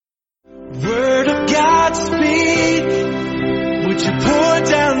Word of God speak, would you pour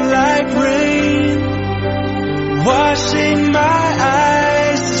down like rain, washing my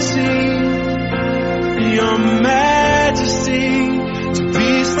eyes to see your majesty, to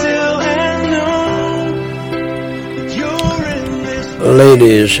be still and know that you're in this place.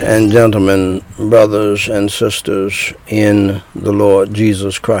 Ladies and gentlemen, brothers and sisters in the Lord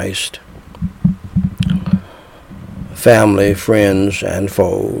Jesus Christ, family, friends, and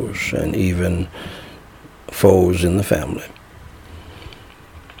foes, and even foes in the family,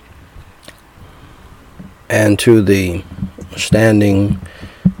 and to the standing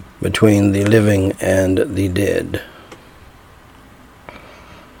between the living and the dead,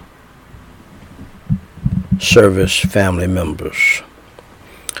 service family members,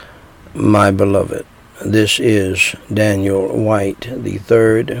 my beloved, this is Daniel Whyte, the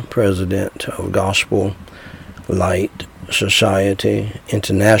third president of Gospel Light Society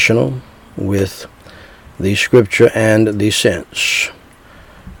International, with the Scripture and the Sense,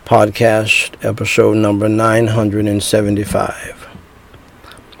 podcast episode number 975,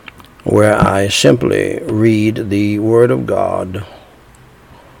 where I simply read the Word of God,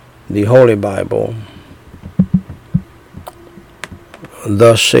 the Holy Bible,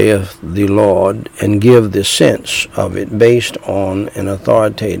 thus saith the Lord, and give the sense of it based on an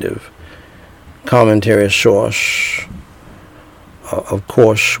authoritative commentary source, of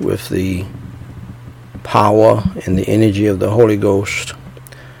course, with the power and the energy of the Holy Ghost,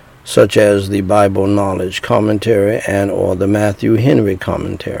 such as the Bible Knowledge Commentary and or the Matthew Henry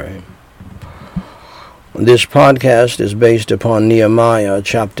Commentary. This podcast is based upon Nehemiah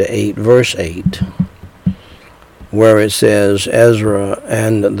chapter 8, verse 8, where it says, Ezra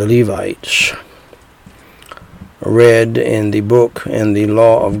and the Levites read in the book and the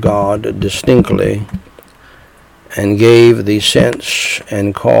law of God distinctly, and gave the sense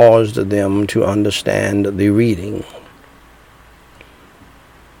and caused them to understand the reading.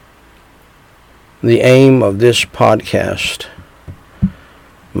 The aim of this podcast,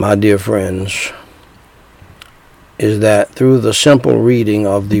 my dear friends, is that through the simple reading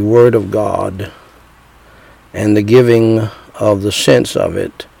of the Word of God and the giving of the sense of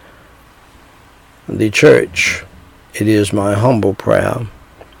it, the church, it is my humble prayer,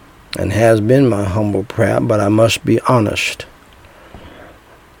 and has been my humble prayer, but I must be honest,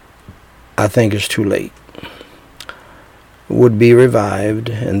 I think it's too late, would be revived,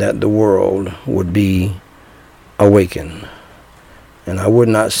 and that the world would be awakened. And I would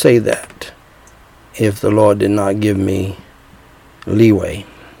not say that if the Lord did not give me leeway.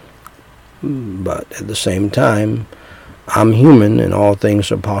 But at the same time, I'm human, and all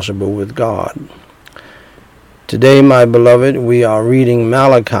things are possible with God. Today, my beloved, we are reading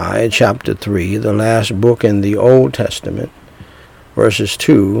Malachi chapter 3, the last book in the Old Testament, verses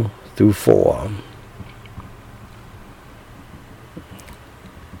 2 through 4.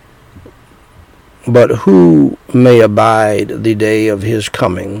 But who may abide the day of his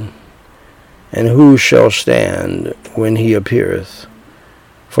coming, and who shall stand when he appeareth?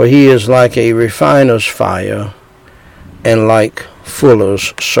 For he is like a refiner's fire, and like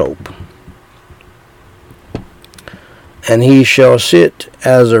fuller's soap. And he shall sit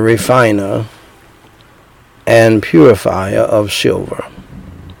as a refiner and purifier of silver.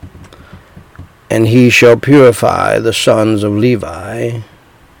 And he shall purify the sons of Levi,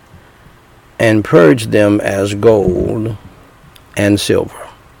 and purge them as gold and silver,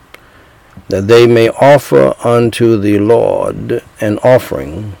 that they may offer unto the Lord an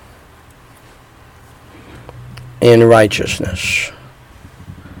offering in righteousness.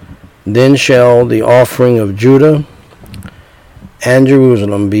 Then shall the offering of Judah and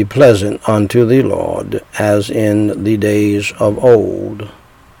Jerusalem be pleasant unto the Lord, as in the days of old,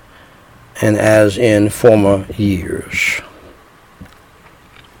 and as in former years.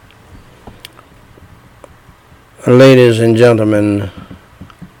 Ladies and gentlemen,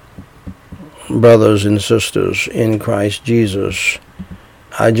 brothers and sisters in Christ Jesus,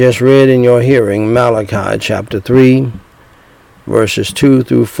 I just read in your hearing Malachi chapter 3, verses 2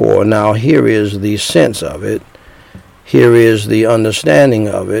 through 4. Now here is the sense of it. Here is the understanding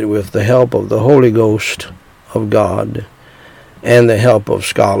of it, with the help of the Holy Ghost of God and the help of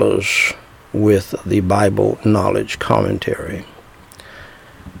scholars with the Bible Knowledge Commentary.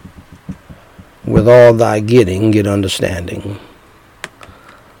 With all thy getting, get understanding.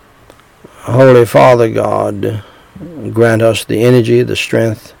 Holy Father God, grant us the energy, the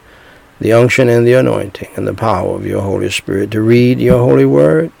strength, the unction, and the anointing, and the power of your Holy Spirit to read your holy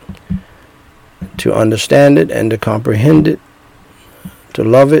word, to understand it and to comprehend it, to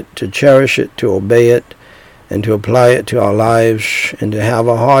love it, to cherish it, to obey it, and to apply it to our lives, and to have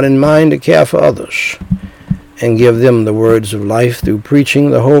a heart and mind to care for others and give them the words of life through preaching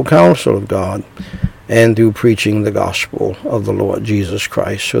the whole counsel of God and through preaching the gospel of the Lord Jesus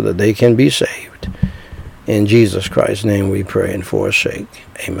Christ so that they can be saved. In Jesus Christ's name we pray and for his sake.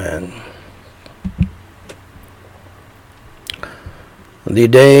 Amen. The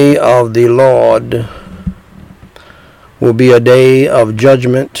day of the Lord will be a day of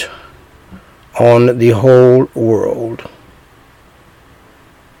judgment on the whole world.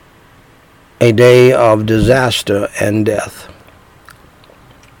 A day of disaster and death.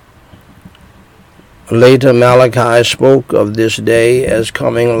 Later, Malachi spoke of this day as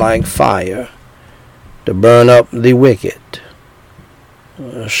coming like fire to burn up the wicked.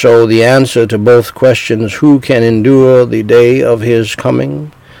 So the answer to both questions, who can endure the day of his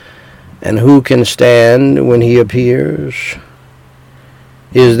coming, and who can stand when he appears,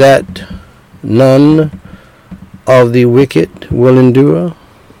 is that none of the wicked will endure.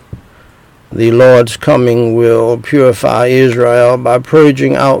 The Lord's coming will purify Israel by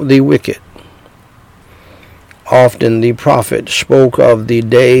purging out the wicked. Often the prophet spoke of the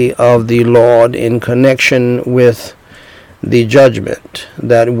day of the Lord in connection with the judgment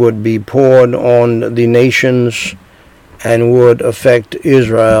that would be poured on the nations and would affect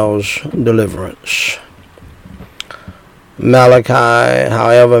Israel's deliverance. Malachi,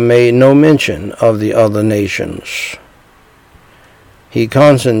 however, made no mention of the other nations. He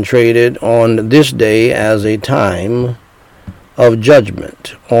concentrated on this day as a time of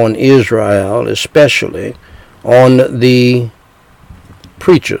judgment on Israel, especially on the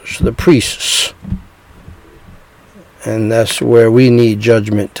preachers, the priests. And that's where we need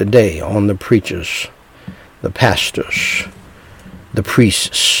judgment today, on the preachers, the pastors, the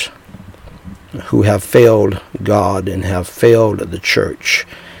priests, who have failed God and have failed the church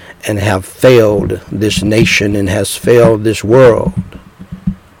and have failed this nation and has failed this world.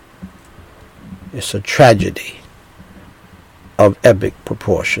 It's a tragedy of epic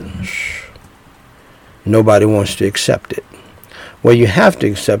proportions. Nobody wants to accept it. Well, you have to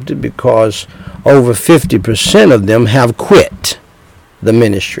accept it because over 50% of them have quit the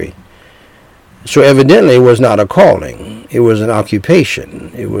ministry. So evidently it was not a calling. It was an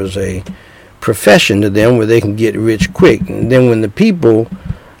occupation. It was a profession to them where they can get rich quick. And then when the people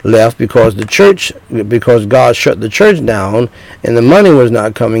left because God shut the church down and the money was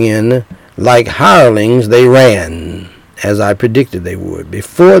not coming in, like hirelings, they ran, as I predicted they would.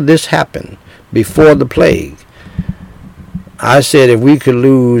 Before this happened, before the plague, I said if we could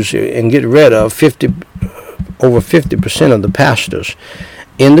lose and get rid of over 50% of the pastors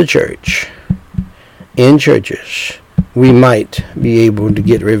in the church, in churches, we might be able to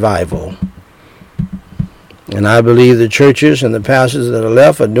get revival. And I believe the churches and the pastors that are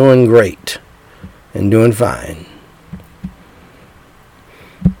left are doing great and doing fine.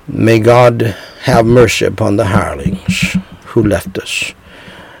 May God have mercy upon the hirelings who left us.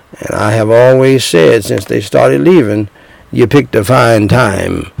 And I have always said since they started leaving, you picked a fine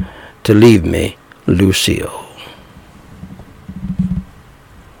time to leave me, Lucille.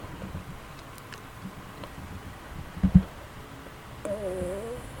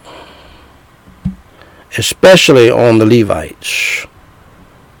 Especially on the Levites,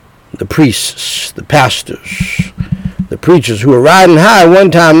 the priests, the pastors, the preachers who were riding high one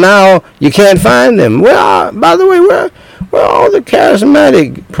time. Now you can't find them. Well, by the way, where are all the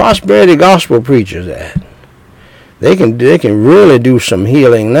charismatic prosperity gospel preachers at? They can really do some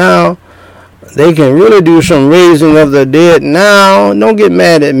healing now. They can really do some raising of the dead now. Don't get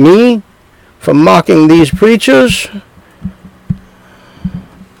mad at me for mocking these preachers.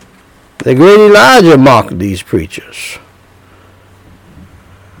 The great Elijah mocked these preachers.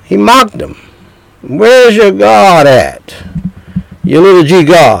 He mocked them. Where's your God at? Your little G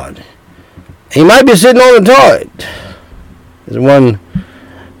God. He might be sitting on the toilet. As one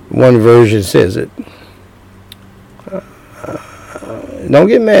version says it. Don't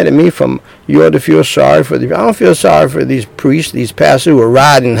get mad at me you ought to feel sorry for I don't feel sorry for these priests, these pastors who are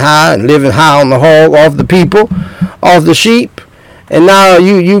riding high and living high on the hog, off the people, off the sheep. And now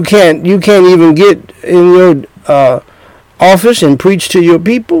you can't even get in your office and preach to your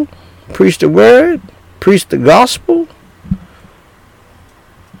people, preach the word, preach the gospel.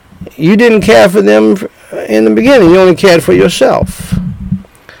 You didn't care for them in the beginning. You only cared for yourself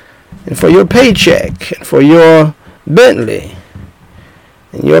and for your paycheck and for your Bentley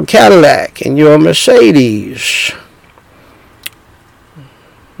and your Cadillac and your Mercedes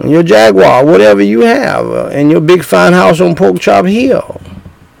and your Jaguar, whatever you have, and your big fine house on Pork Chop Hill.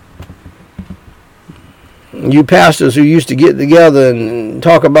 You pastors who used to get together and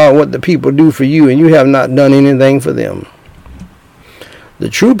talk about what the people do for you, and you have not done anything for them. The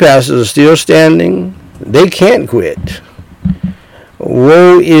true pastors are still standing. They can't quit.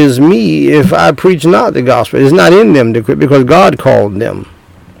 Woe is me if I preach not the gospel. It's not in them to quit because God called them.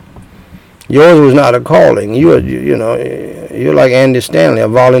 Yours was not a calling. You're like Andy Stanley, a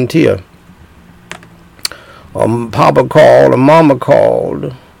volunteer. Papa called, or Mama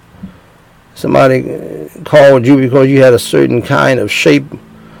called. Somebody called you because you had a certain kind of shape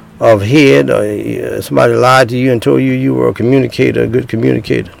of head, or somebody lied to you and told you you were a communicator, a good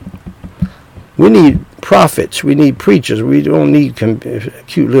communicator. We need prophets. We need preachers. We don't need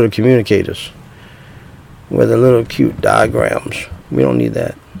cute little communicators with the little cute diagrams. We don't need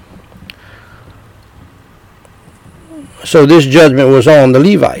that. So this judgment was on the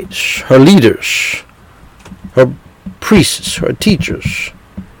Levites, her leaders, her priests, her teachers.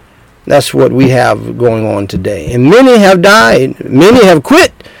 That's what we have going on today. And many have died. Many have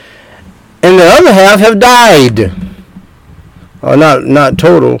quit. And the other half have died. Not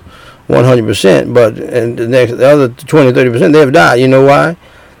total 100%, but the other 20, 30%, they have died. You know why?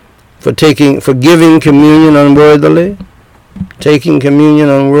 For giving communion unworthily. Taking communion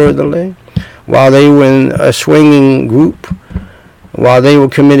unworthily. While they were in a swinging group. While they were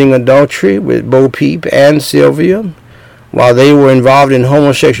committing adultery with Bo Peep and Sylvia. While they were involved in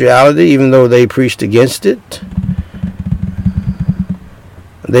homosexuality, even though they preached against it.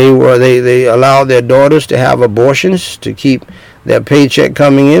 They allowed their daughters to have abortions to keep their paycheck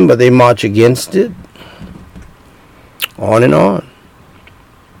coming in, but they march against it. On and on.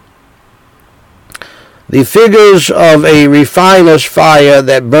 The figures of a refiner's fire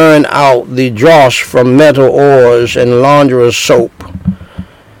that burn out the dross from metal ores and launderer's soap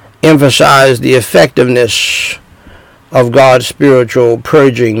emphasize the effectiveness of God's spiritual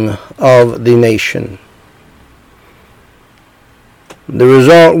purging of the nation. The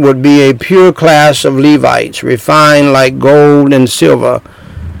result would be a pure class of Levites, refined like gold and silver.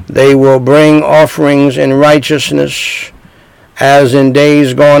 They will bring offerings in righteousness as in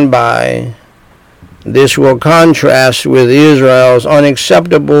days gone by. This will contrast with Israel's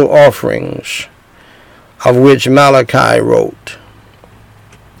unacceptable offerings, of which Malachi wrote.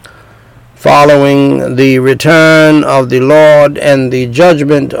 Following the return of the Lord and the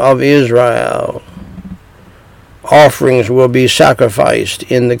judgment of Israel, offerings will be sacrificed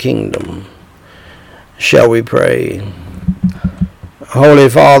in the kingdom. Shall we pray? Holy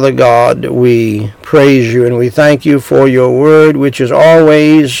Father God, we praise you and we thank you for your word, which is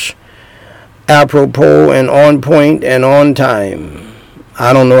always apropos and on point and on time.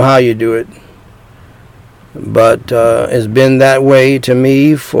 I don't know how you do it, but it's been that way to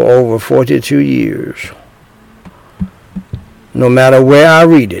me for over 42 years. No matter where I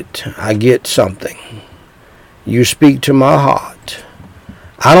read it, I get something. You speak to my heart.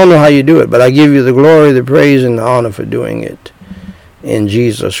 I don't know how you do it, but I give you the glory, the praise, and the honor for doing it. In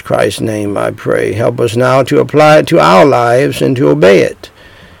Jesus Christ's name I pray. Help us now to apply it to our lives and to obey it,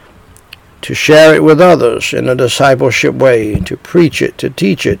 to share it with others in a discipleship way, to preach it, to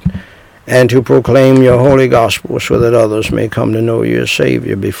teach it, and to proclaim your holy gospel so that others may come to know you as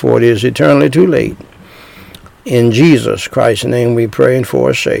Savior before it is eternally too late. In Jesus Christ's name we pray and for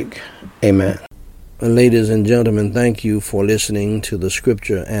his sake. Amen. Ladies and gentlemen, thank you for listening to the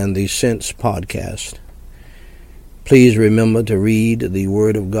Scripture and the Sense podcast. Please remember to read the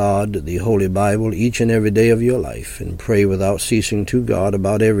Word of God, the Holy Bible, each and every day of your life, and pray without ceasing to God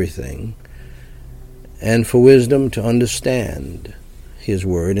about everything, and for wisdom to understand his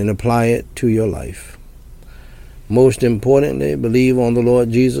Word and apply it to your life. Most importantly, believe on the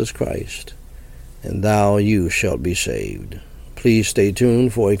Lord Jesus Christ, and you shalt be saved. Please stay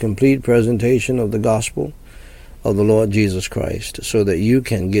tuned for a complete presentation of the gospel of the Lord Jesus Christ so that you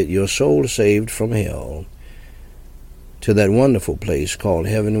can get your soul saved from hell to that wonderful place called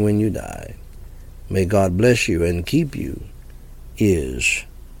heaven when you die. May God bless you and keep you is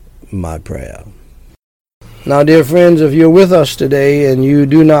my prayer. Now, dear friends, if you're with us today and you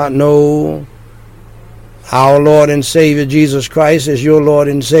do not know our Lord and Savior Jesus Christ as your Lord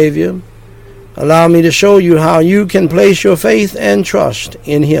and Savior, allow me to show you how you can place your faith and trust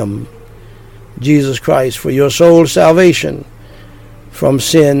in him, Jesus Christ, for your soul's salvation from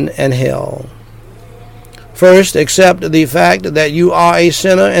sin and hell. First, accept the fact that you are a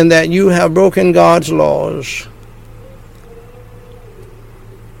sinner and that you have broken God's laws.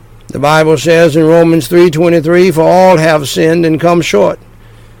 The Bible says in Romans 3:23, for all have sinned and come short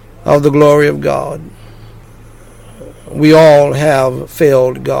of the glory of God. We all have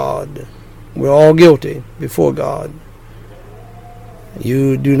failed God. We're all guilty before God.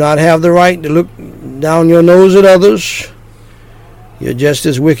 You do not have the right to look down your nose at others. You're just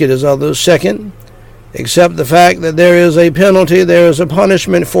as wicked as others. Second, accept the fact that there is a penalty, there is a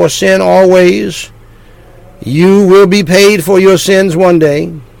punishment for sin always. You will be paid for your sins one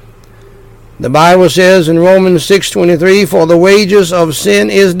day. The Bible says in Romans 6:23, for the wages of sin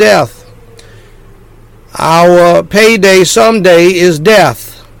is death. Our payday someday is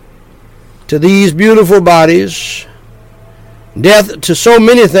death to these beautiful bodies. Death to so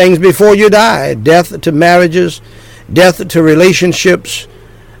many things before you die. Death to marriages, death to relationships,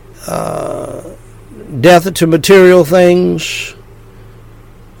 death to material things.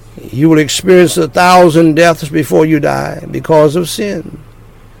 You will experience 1,000 deaths before you die because of sin.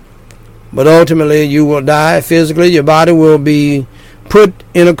 But ultimately you will die physically. Your body will be put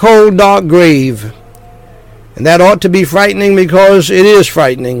in a cold, dark grave. And that ought to be frightening, because it is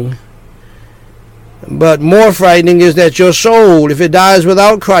frightening. But more frightening is that your soul, if it dies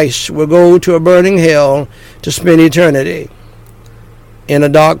without Christ, will go to a burning hell to spend eternity in a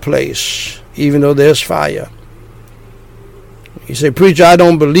dark place, even though there's fire. You say, preacher, I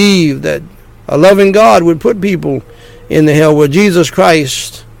don't believe that a loving God would put people in the hell. Well, Jesus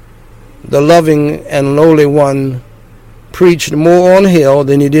Christ, the loving and lowly one, preached more on hell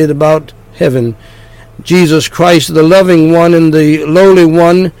than he did about heaven. Jesus Christ, the loving one and the lowly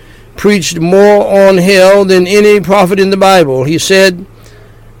one, preached more on hell than any prophet in the Bible. He said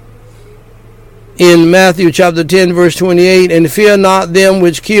in Matthew chapter 10, verse 28, and fear not them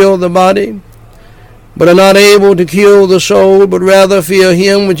which kill the body, but are not able to kill the soul, but rather fear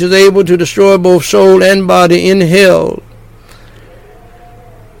him which is able to destroy both soul and body in hell.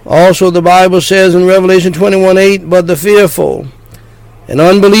 Also the Bible says in Revelation 21:8, but the fearful and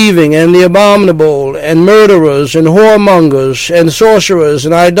unbelieving and the abominable and murderers and whoremongers and sorcerers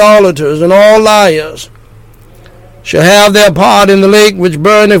and idolaters and all liars shall have their part in the lake which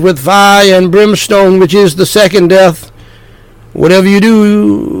burneth with fire and brimstone, which is the second death. Whatever you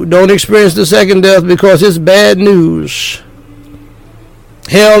do, don't experience the second death, because it's bad news.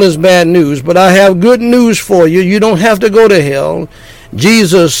 Hell is bad news, but I have good news for you. You don't have to go to hell.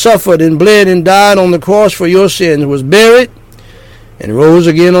 Jesus suffered and bled and died on the cross for your sins, was buried, and rose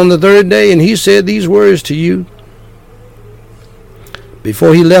again on the third day. And he said these words to you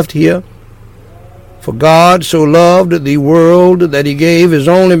before he left here. For God so loved the world that he gave his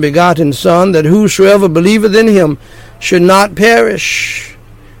only begotten Son, that whosoever believeth in him should not perish,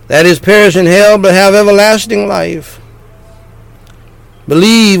 that is, perish in hell, but have everlasting life.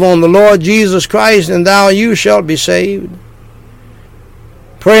 Believe on the Lord Jesus Christ, and you shalt be saved.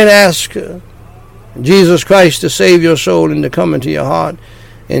 Pray and ask Jesus Christ to save your soul and to come into your heart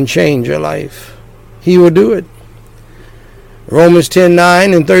and change your life. He will do it. Romans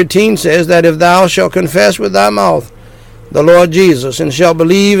 10:9 and 13 says that if thou shalt confess with thy mouth the Lord Jesus, and shalt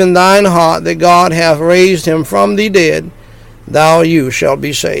believe in thine heart that God hath raised him from the dead, you shalt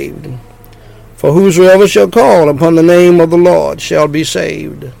be saved. For whosoever shall call upon the name of the Lord shall be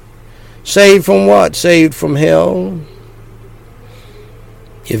saved. Saved from what? Saved from hell.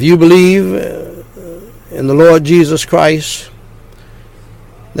 If you believe in the Lord Jesus Christ,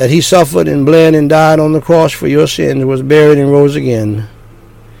 that he suffered and bled and died on the cross for your sins, was buried and rose again,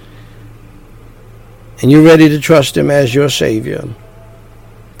 and you're ready to trust him as your Savior,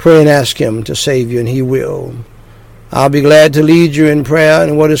 pray and ask him to save you, and he will. I'll be glad to lead you in prayer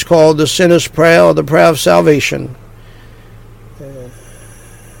in what is called the sinner's prayer, or the prayer of salvation.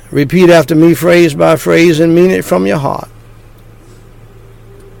 Repeat after me, phrase by phrase, and mean it from your heart.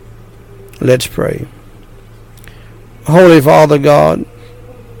 Let's pray. Holy Father God,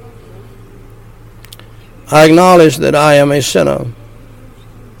 I acknowledge that I am a sinner,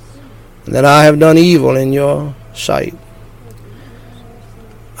 that I have done evil in your sight.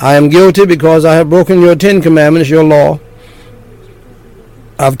 I am guilty because I have broken your 10 commandments, your law.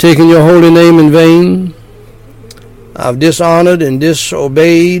 I've taken your holy name in vain. I've dishonored and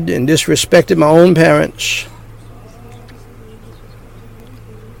disobeyed and disrespected my own parents.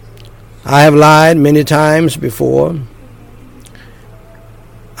 I have lied many times before.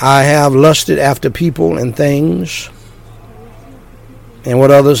 I have lusted after people and things and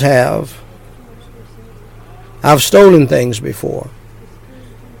what others have. I've stolen things before.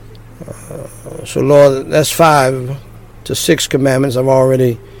 So Lord, that's 5 to 6 commandments I've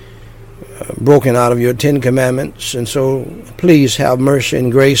already broken out of your 10 commandments. And so please have mercy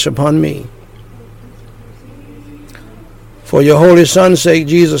and grace upon me. For your holy Son's sake,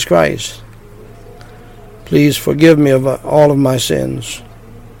 Jesus Christ, please forgive me of all of my sins.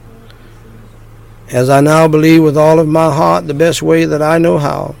 As I now believe with all of my heart, the best way that I know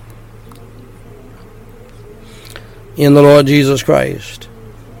how, in the Lord Jesus Christ,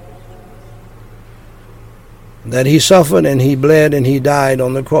 that he suffered and he bled and he died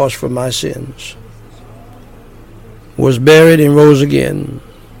on the cross for my sins, was buried and rose again.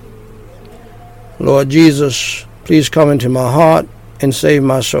 Lord Jesus, please come into my heart and save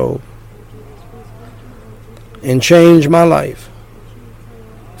my soul and change my life.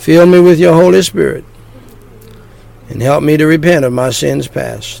 Fill me with your Holy Spirit and help me to repent of my sins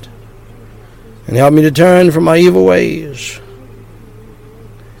past and help me to turn from my evil ways.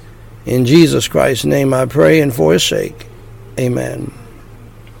 In Jesus Christ's name I pray, and for his sake, amen.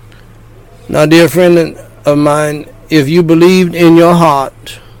 Now, dear friend of mine, if you believed in your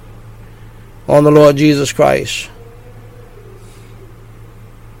heart on the Lord Jesus Christ,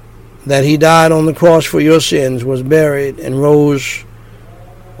 that he died on the cross for your sins, was buried, and rose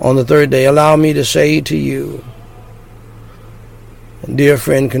on the third day, allow me to say to you, dear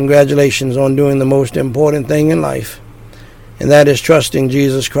friend, congratulations on doing the most important thing in life, and that is trusting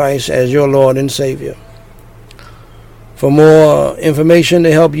Jesus Christ as your Lord and Savior. For more information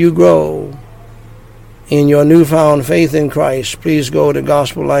to help you grow in your newfound faith in Christ, please go to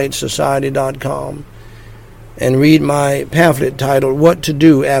GospelLightSociety.com and read my pamphlet titled, What to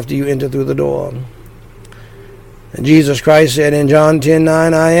Do After You Enter Through the Door. And Jesus Christ said in John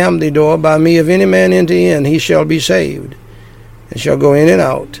 10:9, I am the door. By me if any man enter in, he shall be saved, and shall go in and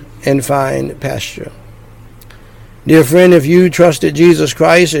out and find pasture. Dear friend, if you trusted Jesus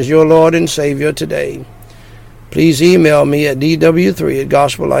Christ as your Lord and Savior today, please email me at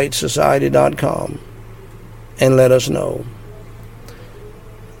dw3@gospellightsociety.com and let us know.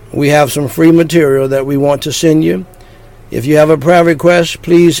 We have some free material that we want to send you. If you have a prayer request,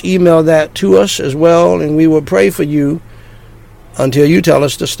 please email that to us as well, and we will pray for you until you tell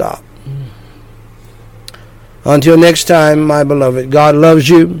us to stop. Until next time, my beloved, God loves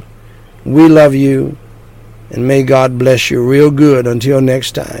you, we love you, and may God bless you real good until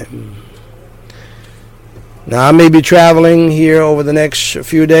next time. Now, I may be traveling here over the next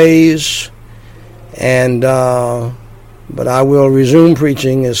few days, and but I will resume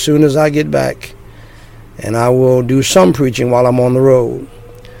preaching as soon as I get back, and I will do some preaching while I'm on the road.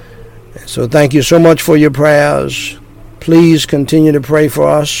 So thank you so much for your prayers. Please continue to pray for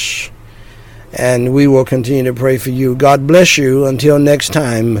us, and we will continue to pray for you. God bless you until next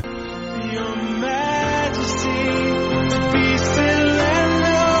time.